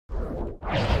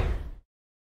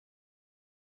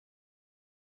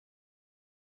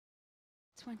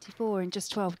24 in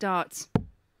just 12 darts.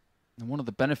 And one of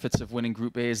the benefits of winning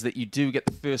Group A is that you do get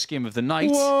the first game of the night.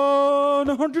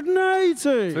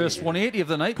 180. First 180 of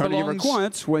the night Currently belongs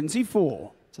required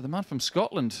 24. to the man from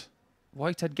Scotland.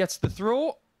 Whitehead gets the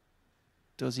throw.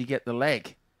 Does he get the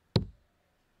leg?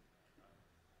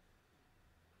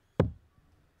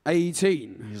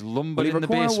 18. He's lumbered in the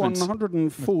require basement.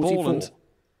 144. Borland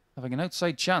having an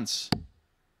outside chance.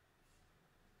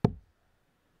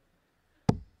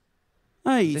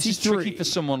 83. This is tricky for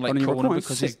someone like Currently Conan requires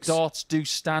because 6. his darts do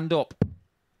stand up.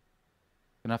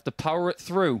 Gonna have to power it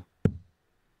through.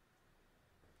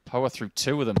 Power through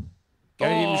 2 of them.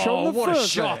 Game shot on the what a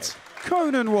first shot! leg.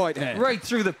 Conan Whitehead. Right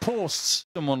through the posts.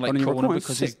 Someone like Currently Conan requires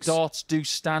because 6. his darts do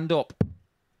stand up.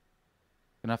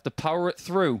 Gonna have to power it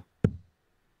through.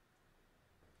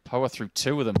 Power through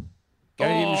 2 of them.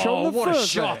 Game shot on the what first a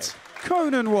shot! leg.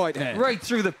 Conan Whitehead. Right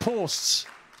through the posts.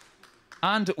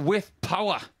 And with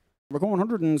power. Record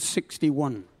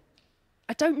 161.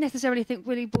 I don't necessarily think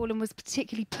Willie Borland was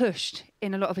particularly pushed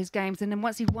in a lot of his games, and then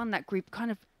once he won that group, kind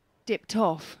of dipped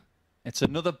off. It's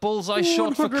another bullseye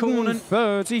shot for Conan.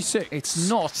 136. It's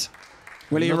not.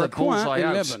 Willie Another require bullseye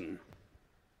out. 11.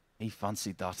 He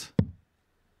fancied that.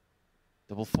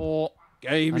 Double 4.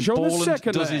 Game And shot on the Borland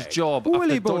second does leg. his job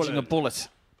Willie after dodging a Borland. bullet.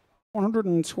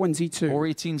 122.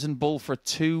 4-18s and bull for a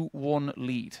 2-1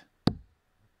 lead.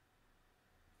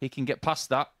 He can get past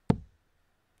that.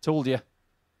 Told you.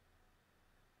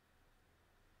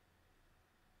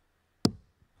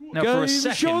 Now, for a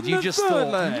second, you just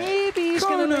thought, maybe he's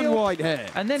going to lay up.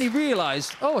 Whitehead. And then he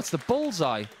realised, oh, it's the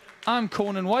bullseye. I'm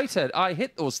Conan Whitehead. I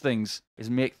hit those things. Is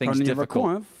make things Only difficult.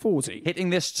 require 40. Hitting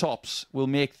this tops will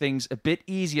make things a bit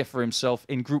easier for himself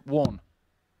in Group 1.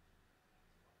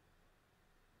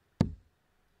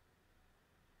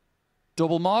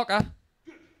 Double marker.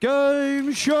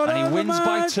 Game shot And he of the wins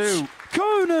by match. 2.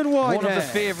 Conan Whitehead. One of the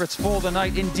favourites for the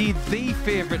night. Indeed, the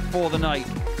favourite for the night.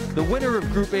 The winner of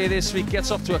Group A this week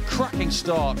gets off to a cracking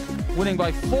start, winning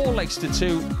by 4 legs to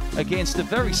 2 against a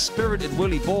very spirited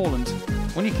Willie Borland.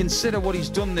 When you consider what he's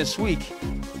done this week,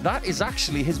 that is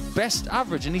actually his best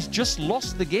average, and he's just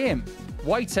lost the game.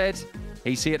 Whitehead,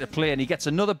 he's here to play, and he gets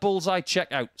another bullseye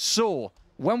check out. So,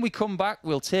 when we come back,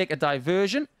 we'll take a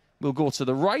diversion. We'll go to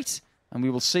the right, and we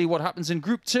will see what happens in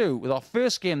Group 2 with our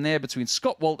first game there between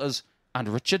Scott Walters and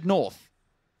Richard North.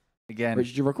 Again,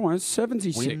 Richard requires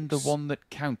 76. win the one that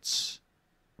counts.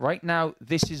 Right now,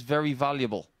 this is very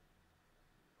valuable.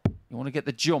 You want to get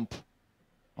the jump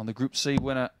on the Group C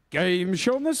winner, Game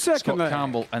shot on the second Scott leg.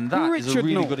 Campbell. And that is a Richard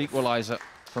really North. good equaliser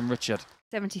from Richard.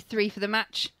 73 for the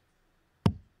match.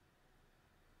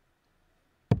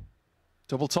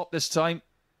 Double top this time.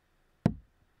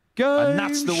 Game And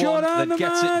that's the one shot on that the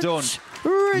gets it done. match.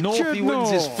 Richard Northie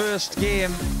wins his North. first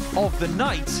game of the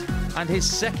night and his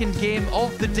second game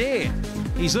of the day.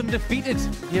 He's undefeated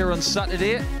here on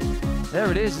Saturday. There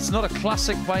it is. It's not a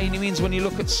classic by any means when you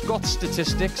look at Scott's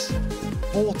statistics.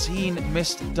 14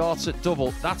 missed darts at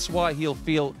double. That's why he'll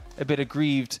feel a bit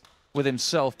aggrieved with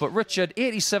himself. But Richard,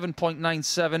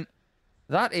 87.97.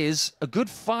 That is a good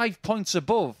 5 points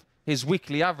above his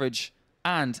weekly average,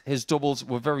 and his doubles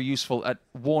were very useful at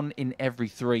 1 in every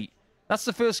 3. That's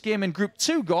the first game in Group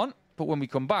 2 gone, but when we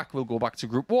come back, we'll go back to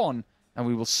Group 1, and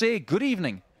we will say good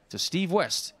evening to Steve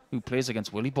West, who plays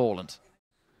against Willie Borland.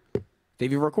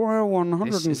 Davey require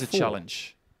 104. This is a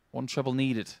challenge. 1 treble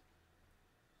needed.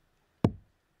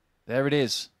 There it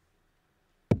is.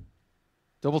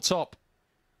 Double top.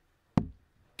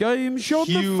 Game shot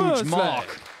the Huge first mark.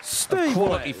 leg. Steve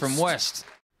Quality West. from West.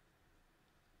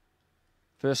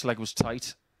 First leg was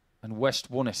tight, and West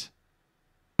won it.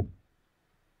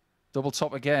 Double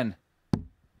top again.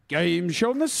 Game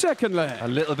shot on the second leg. A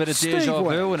little bit of Steve deja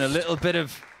vu West. and a little bit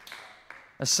of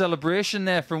a celebration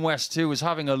there from West, who is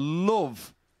having a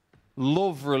love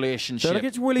relationship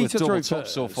Delegates Willie with to double throw top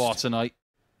so first. far tonight.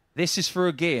 This is for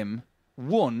a game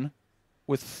won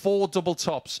with 4 double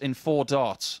tops in 4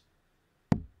 darts.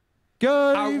 Game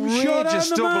shot on Outrageous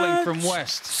the doubling match. from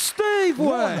West. Steve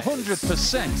West.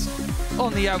 100%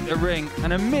 on the outer ring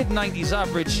and a mid-90s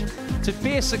average to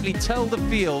basically tell the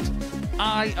field,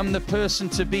 I am the person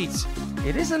to beat.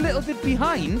 It is a little bit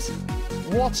behind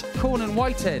what Conan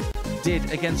Whitehead did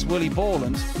against Willie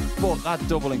Borland, but that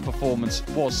doubling performance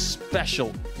was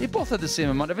special. They both had the same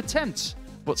amount of attempts,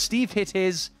 but Steve hit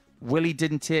his, Willie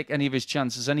didn't take any of his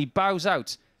chances, and he bows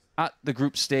out at the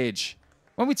group stage.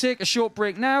 When we take a short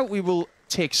break now, we will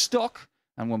take stock,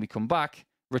 and when we come back,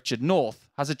 Richard North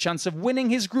has a chance of winning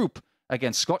his group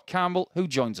against Scott Campbell, who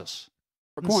joins us.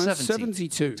 Requires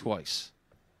 72. Twice.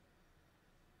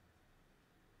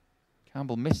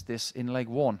 Campbell missed this in leg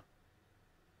 1.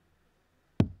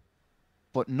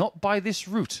 but not by this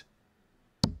route.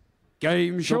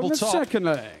 Game shown the top. second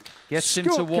leg. Gets him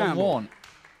to 1-1.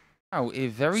 Now, a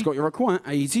very Scott, you require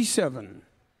 87.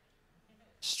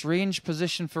 strange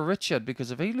position for Richard,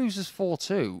 because if he loses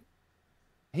 4-2,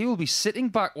 he will be sitting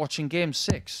back watching game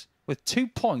 6 with 2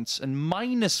 points and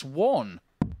 -1.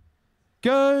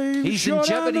 He's in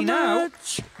jeopardy now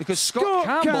because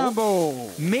Scott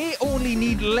Campbell may only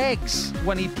need legs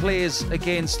when he plays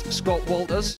against Scott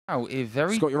Walters. Now, a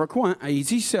very Scott, you require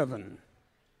 87.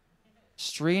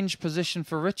 strange position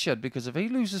for Richard, because if he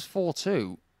loses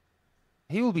 4-2,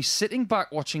 he will be sitting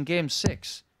back watching game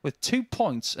 6 with 2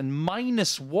 points and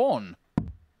 -1.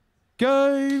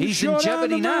 He's in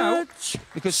jeopardy now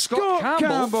because Scott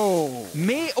Campbell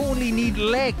may only need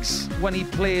legs when he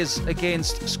plays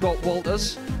against Scott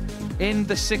Walters in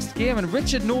the 6th game. And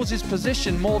Richard knows his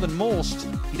position more than most.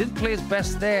 He didn't play his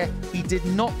best there. He did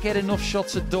not get enough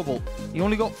shots at double. He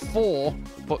only got 4,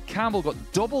 but Campbell got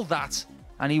double that,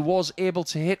 and he was able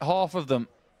to hit half of them.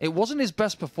 It wasn't his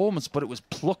best performance, but it was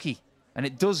plucky. And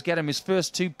it does get him his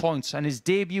first 2 points and his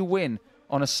debut win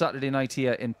on a Saturday night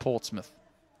here in Portsmouth.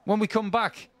 When we come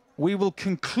back, we will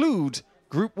conclude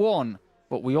Group 1.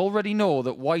 But we already know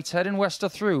that Whitehead and West are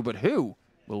through. But who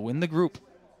will win the group?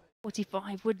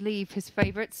 45 would leave his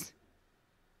favourites.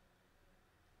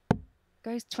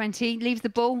 Goes 20, leaves the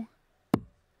ball.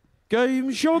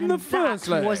 Game shown the And first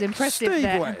that leg. was impressive Steve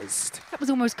there. West. That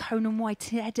was almost Conan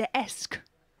Whitehead-esque.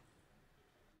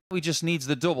 He just needs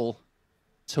the double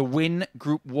to win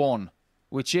Group 1,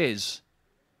 which is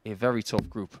a very tough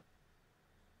group.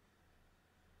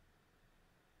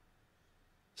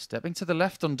 Stepping to the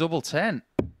left on double 10.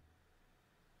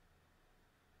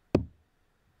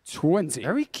 20.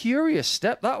 Very curious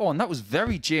step, that one. That was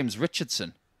very James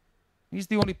Richardson. He's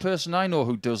the only person I know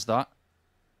who does that.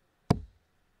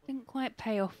 Didn't quite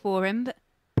pay off for him, but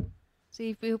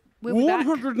see if we'll be back.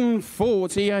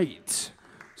 148.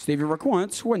 Stevie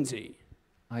required 20.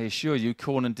 I assure you,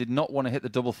 Conan did not want to hit the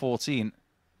double 14.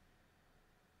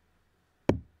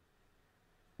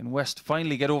 And West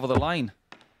finally get over the line.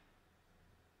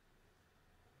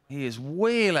 He is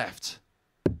way left.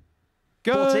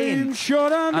 Game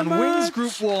shot and wins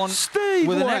Group 1 Steve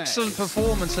with an West. excellent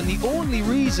performance. And the only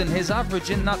reason his average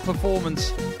in that performance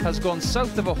has gone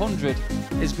south of 100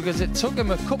 is because it took him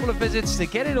a couple of visits to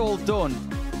get it all done.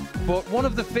 But one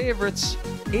of the favourites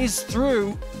is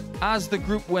through as the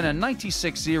group winner,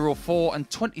 96.04 and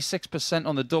 26%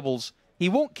 on the doubles. He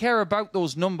won't care about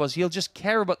those numbers. He'll just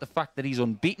care about the fact that he's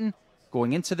unbeaten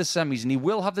going into the semis, and he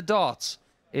will have the darts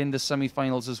in the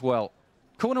semi-finals as well.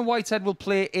 Conan Whitehead will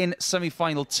play in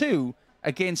semi-final 2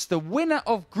 against the winner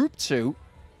of Group 2,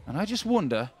 and I just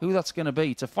wonder who that's going to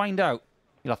be. To find out,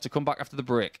 you'll have to come back after the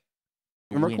break.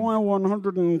 You require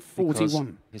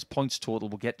 141. His points total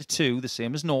will get to 2, the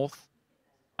same as North,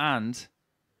 and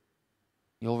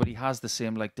he already has the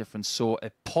same leg difference, so a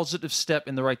positive step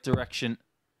in the right direction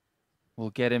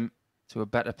will get him to a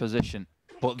better position.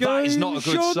 But that is not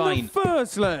a good sign. The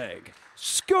first leg.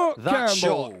 Scott That Campbell.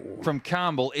 shot from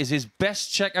Campbell is his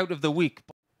best checkout of the week.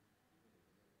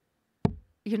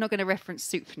 You're not going to reference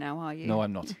soup now, are you? No,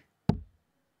 I'm not.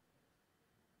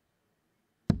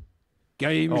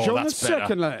 Game Oh, shot the that's better.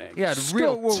 second leg. He had Scott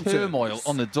real Walters. turmoil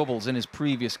on the doubles in his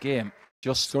previous game.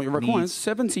 Just Scott, you require needs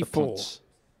 74. the points.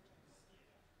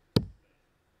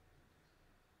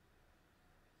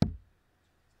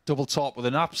 Double top with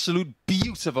an absolute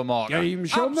beaut of a marker. Game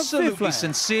shot the fifth Absolutely leg.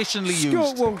 sensationally Scott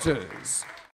used. Walters.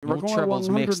 You No require trebles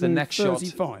makes the next shot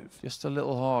 135. just a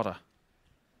little harder.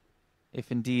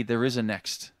 If indeed there is a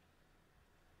next.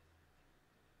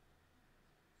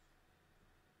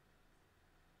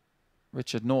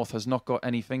 Richard North has not got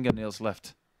any fingernails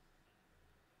left.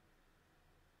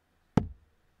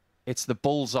 It's the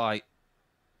bullseye.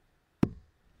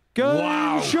 Game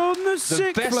Wow. shot the The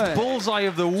sixth best leg. bullseye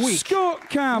of the week. Scott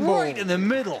Campbell. Right in the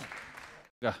middle.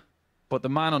 Yeah. But the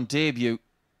man on debut.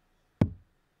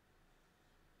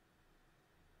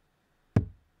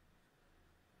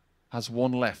 Has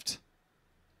one left.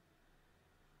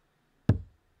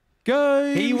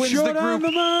 Game He wins shot the and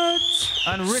group. match.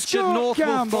 And Richard Scott North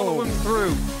Campbell. will follow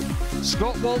him through.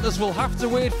 Scott Walters will have to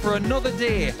wait for another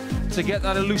day to get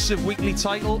that elusive weekly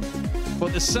title.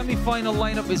 But the semi-final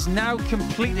lineup is now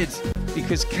completed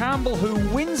because Campbell, who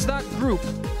wins that group,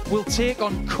 will take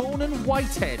on Conan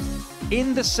Whitehead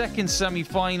in the second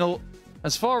semi-final.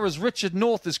 As far as Richard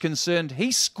North is concerned,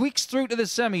 he squeaks through to the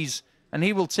semis and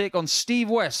he will take on Steve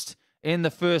West in the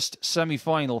first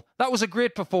semi-final. That was a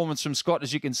great performance from Scott,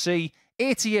 as you can see.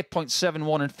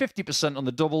 88.71 and 50% on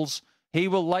the doubles. He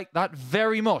will like that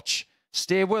very much.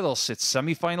 Stay with us. It's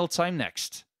semi-final time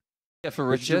next. Yeah, for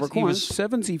Richard, he was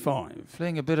 75.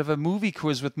 playing a bit of a movie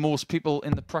quiz with most people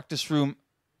in the practice room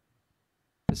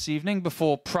this evening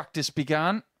before practice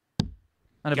began.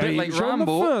 And a bit like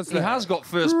Rambo, he has got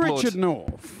first blood. Richard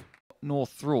North. North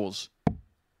throws.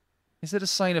 Is it a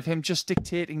sign of him just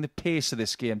dictating the pace of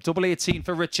this game? Double 18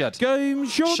 for Richard. Game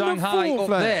shot Shanghai the up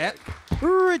there.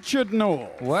 Richard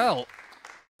North. Well,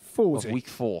 40. of week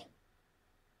 4.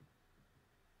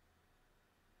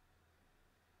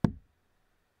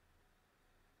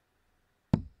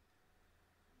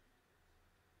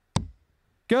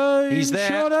 Game He's there,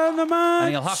 shot on the match.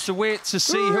 and he'll have to wait to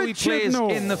see who he plays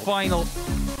in the final.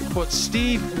 But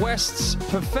Steve West's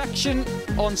perfection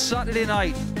on Saturday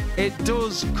night, it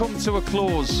does come to a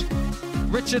close.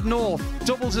 Richard North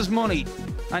doubles his money,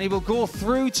 and he will go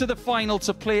through to the final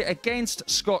to play against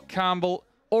Scott Campbell,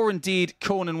 or indeed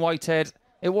Conan Whitehead.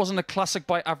 It wasn't a classic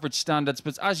by average standards,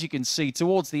 but as you can see,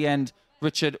 towards the end,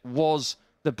 Richard was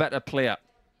the better player.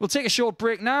 We'll take a short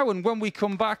break now, and when we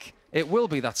come back, it will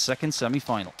be that second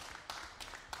semi-final.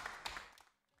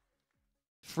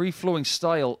 Free-flowing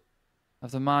style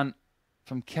of the man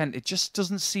from Kent, it just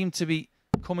doesn't seem to be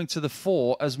coming to the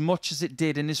fore as much as it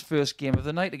did in his first game of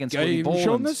the night against Willie Borland.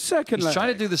 On the second He's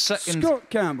trying to do the second Scott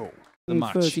Campbell, the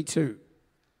match. 32.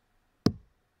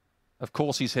 Of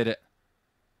course he's hit it.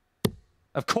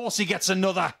 Of course he gets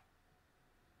another.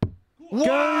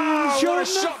 Wow, what a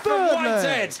shot from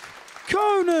Whitehead.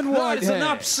 Conan Whitehead. That is an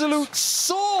absolute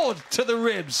sword to the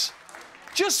ribs.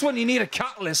 Just when you need a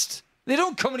catalyst, they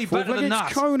don't come any better than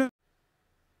that. Conan.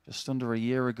 Just under a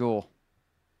year ago.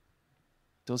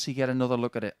 Does he get another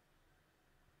look at it?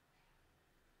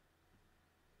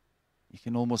 You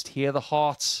can almost hear the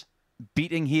hearts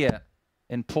beating here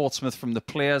in Portsmouth from the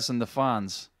players and the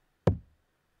fans.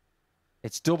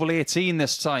 It's double 18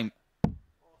 this time.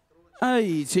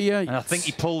 88. And I think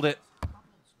he pulled it.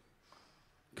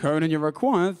 Conan, you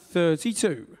require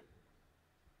 32.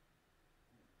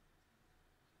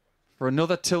 For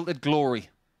another tilted glory.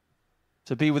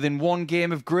 To be within one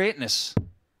game of greatness.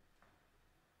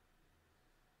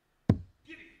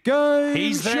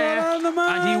 He's there,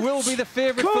 and he will be the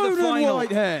favourite for the final.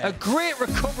 Whitehead. A great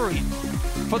recovery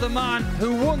for the man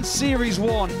who won Series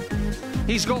 1.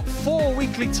 He's got 4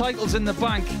 weekly titles in the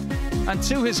bank, and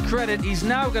to his credit, he's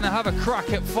now going to have a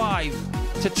crack at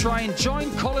 5 to try and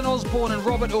join Colin Osborne and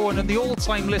Robert Owen in the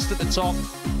all-time list at the top.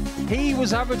 He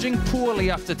was averaging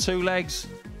poorly after 2 legs,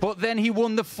 but then he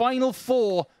won the final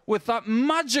 4 with that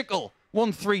magical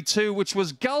 1-3-2, which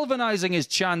was galvanising his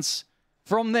chance.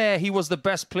 From there, he was the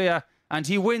best player, and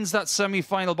he wins that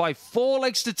semi-final by 4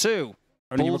 legs to 2.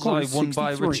 Bullseye won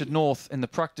by Richard North in the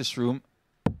practice room.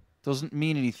 Doesn't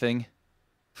mean anything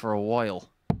for a while.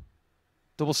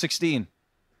 Double 16.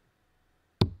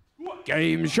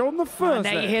 Game shot on the first.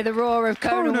 There you hear the roar of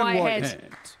Conan Whitehead.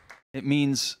 It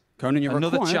means Conan, you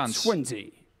another require chance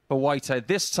 20. for Whitehead.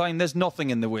 This time, there's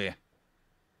nothing in the way.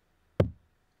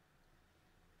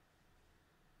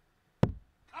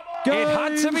 It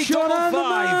had to be double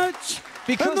 5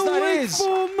 because that is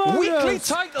weekly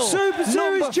title Super Series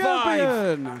number 5.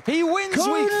 champion. He wins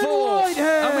Conan week 4,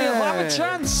 Whitehead. and we'll have a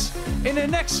chance in the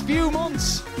next few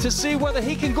months to see whether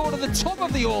he can go to the top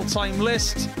of the all-time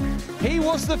list. He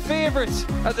was the favourite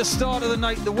at the start of the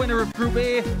night, the winner of Group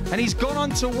A, and he's gone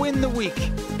on to win the week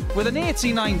with an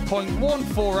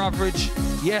 89.14 average.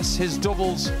 Yes, his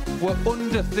doubles were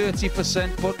under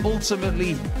 30%, but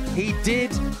ultimately he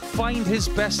did find his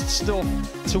best stuff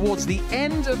towards the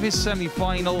end of his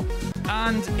semi-final,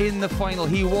 and in the final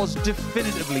he was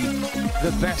definitively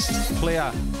the best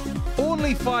player.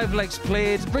 Only 5 legs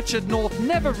played, Richard North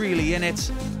never really in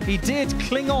it. He did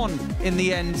cling on in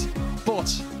the end,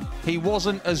 but he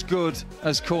wasn't as good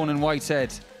as Conan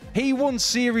Whitehead. He won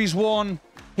Series 1.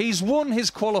 He's won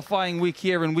his qualifying week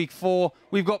here in week 4.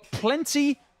 We've got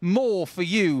plenty more for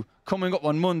you coming up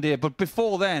on Monday. But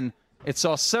before then, it's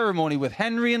our ceremony with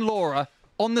Henry and Laura.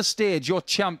 On the stage, your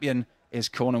champion is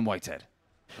Conan Whitehead.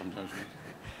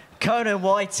 Conan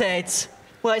Whitehead.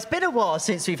 Well, it's been a while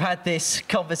since we've had this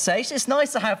conversation. It's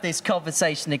nice to have this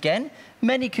conversation again.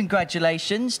 Many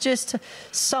congratulations. Just to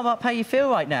sum up how you feel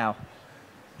right now.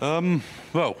 Well,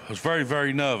 I was very,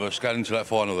 very nervous getting into that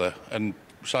final there, and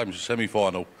same as the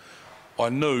semi-final. I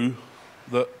knew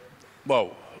that,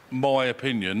 well, my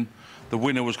opinion, the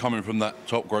winner was coming from that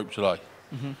top group today.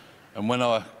 And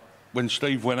when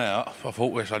Steve went out, I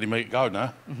thought, well, it's only me to go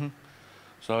now.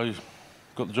 So,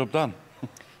 got the job done.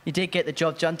 You did get the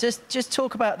job done. Just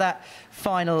talk about that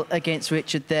final against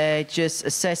Richard there. Just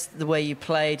assess the way you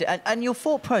played and your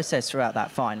thought process throughout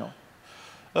that final.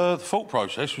 The thought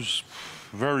process was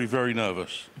very, very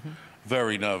nervous.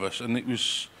 Very nervous. And it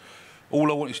was all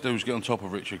I wanted to do was get on top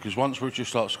of Richard, because once Richard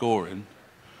starts scoring,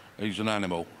 he's an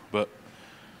animal. But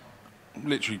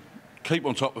literally, keep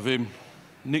on top of him,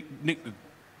 nick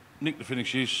the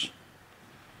finishes,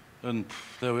 and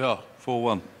there we are,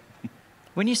 4-1.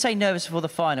 When you say nervous before the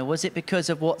final, was it because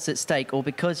of what's at stake, or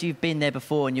because you've been there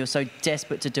before and you're so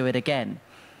desperate to do it again?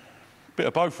 Bit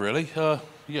of both, really.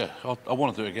 Yeah, I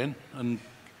want to do it again, and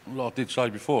like I did say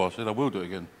before, I said I will do it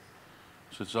again.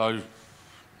 So,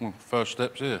 well, first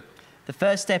step's here. The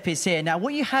first step is here. Now,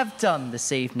 what you have done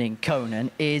this evening,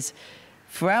 Conan, is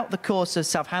throughout the course of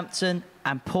Southampton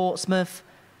and Portsmouth,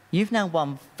 you've now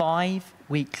won 5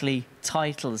 weekly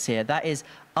titles here. That is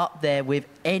up there with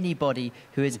anybody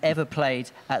who has ever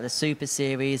played at the Super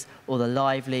Series or the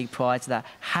Live League prior to that.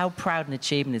 How proud an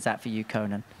achievement is that for you,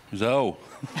 Conan? Is that all?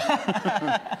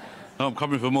 No, I'm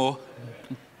coming for more.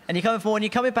 And you're coming forward, and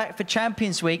you're coming back for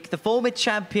Champions Week, the former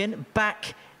champion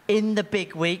back in the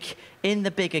big week, in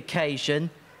the big occasion.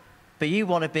 But you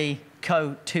want to be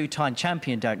two-time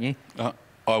champion, don't you?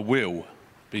 I will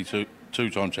be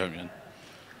two-time champion.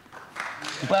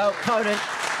 Well, Conan,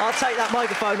 I'll take that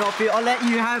microphone off you. I'll let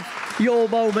you have your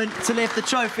moment to lift the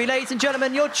trophy. Ladies and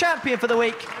gentlemen, your champion for the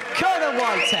week, Conan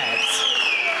Whitehead.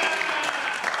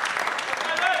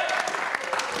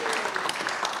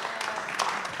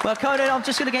 Well, Conan, I'm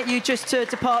just going to get you just to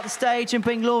depart the stage and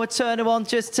bring Laura Turner on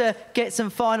just to get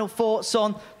some final thoughts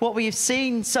on what we've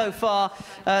seen so far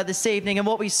this evening and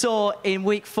what we saw in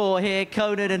week 4 here.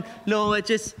 Conan and Laura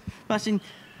just rushing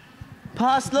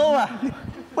past Laura.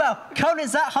 Well,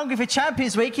 Conan's that hungry for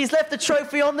Champions Week, he's left the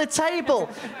trophy on the table.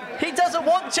 He doesn't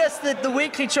want just the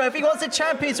weekly trophy, he wants the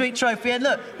Champions Week trophy. And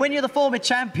look, when you're the former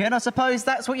champion, I suppose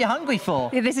that's what you're hungry for.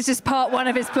 Yeah, this is just part 1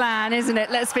 of his plan, isn't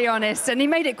it? Let's be honest. And he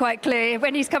made it quite clear,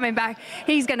 when he's coming back,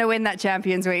 he's going to win that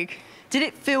Champions Week. Did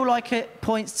it feel like at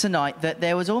points tonight that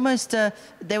there was almost there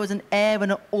was an air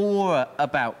and an aura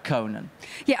about Conan?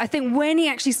 Yeah, I think when he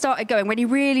actually started going, when he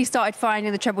really started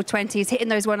finding the treble 20s, hitting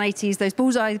those 180s, those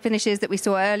bullseye finishes that we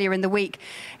saw earlier in the week,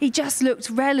 he just looked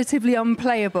relatively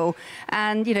unplayable.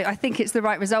 And, you know, I think it's the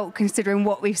right result considering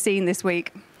what we've seen this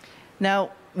week.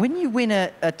 Now, when you win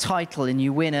a title and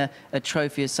you win a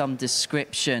trophy of some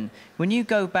description, when you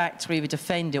go back to either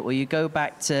defend it or you go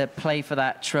back to play for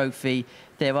that trophy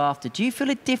thereafter, do you feel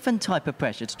a different type of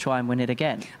pressure to try and win it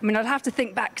again? I mean, I'd have to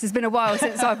think back because it's been a while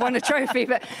since I've won a trophy,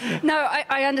 but no,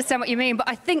 I understand what you mean. But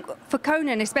I think for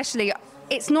Conan especially,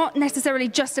 it's not necessarily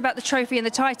just about the trophy and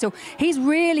the title. He's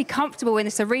really comfortable in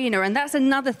this arena, and that's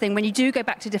another thing when you do go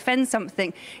back to defend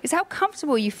something, is how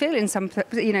comfortable you feel in some,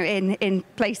 you know, in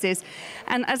places.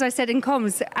 And as I said in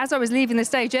comms, as I was leaving the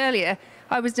stage earlier,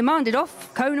 I was demanded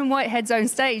off Conan Whitehead's own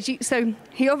stage, so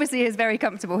he obviously is very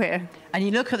comfortable here. And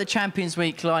you look at the Champions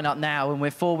Week lineup now, and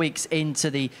we're 4 weeks into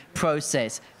the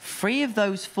process. 3 of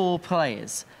those 4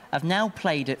 players have now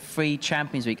played at 3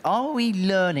 Champions Week. Are we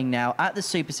learning now at the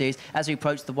Super Series, as we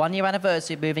approach the 1-year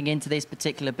anniversary of moving into this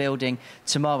particular building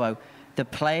tomorrow, the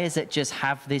players that just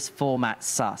have this format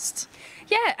sussed?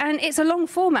 Yeah, and it's a long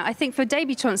format. I think for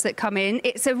debutants that come in,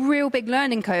 it's a real big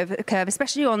learning curve,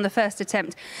 especially on the first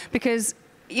attempt, because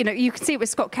you know, you can see it with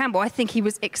Scott Campbell. I think he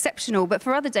was exceptional, but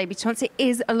for other debutants, it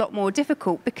is a lot more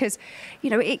difficult because, you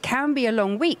know, it can be a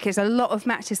long week. There's a lot of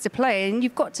matches to play, and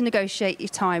you've got to negotiate your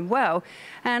time well.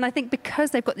 And I think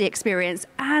because they've got the experience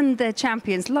and they're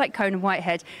champions like Conan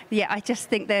Whitehead, yeah, I just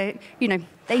think they're, you know,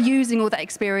 they're using all that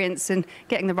experience and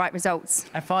getting the right results.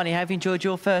 And finally, have you enjoyed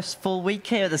your first full week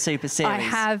here at the Super Series? I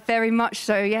have, very much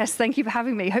so, yes. Thank you for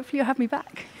having me. Hopefully you'll have me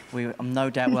back. No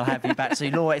doubt we'll have you back. So,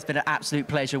 Laura, it's been an absolute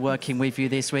pleasure working with you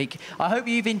this week. I hope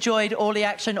you've enjoyed all the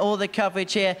action, all the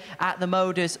coverage here at the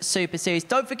Modus Super Series.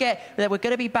 Don't forget that we're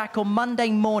going to be back on Monday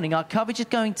morning. Our coverage is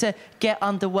going to get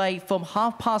underway from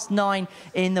 9:30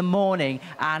 in the morning,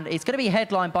 and it's going to be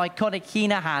headlined by Conor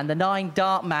Keenahan, the 9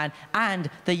 dart man, and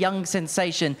the young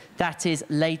sensation that is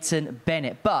Leighton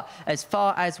Bennett. But as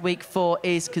far as week 4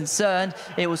 is concerned,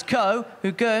 it was who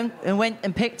went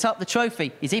and picked up the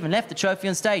trophy. He's even left the trophy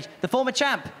on stage. The former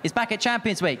champ is back at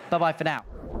Champions Week. Bye-bye for now.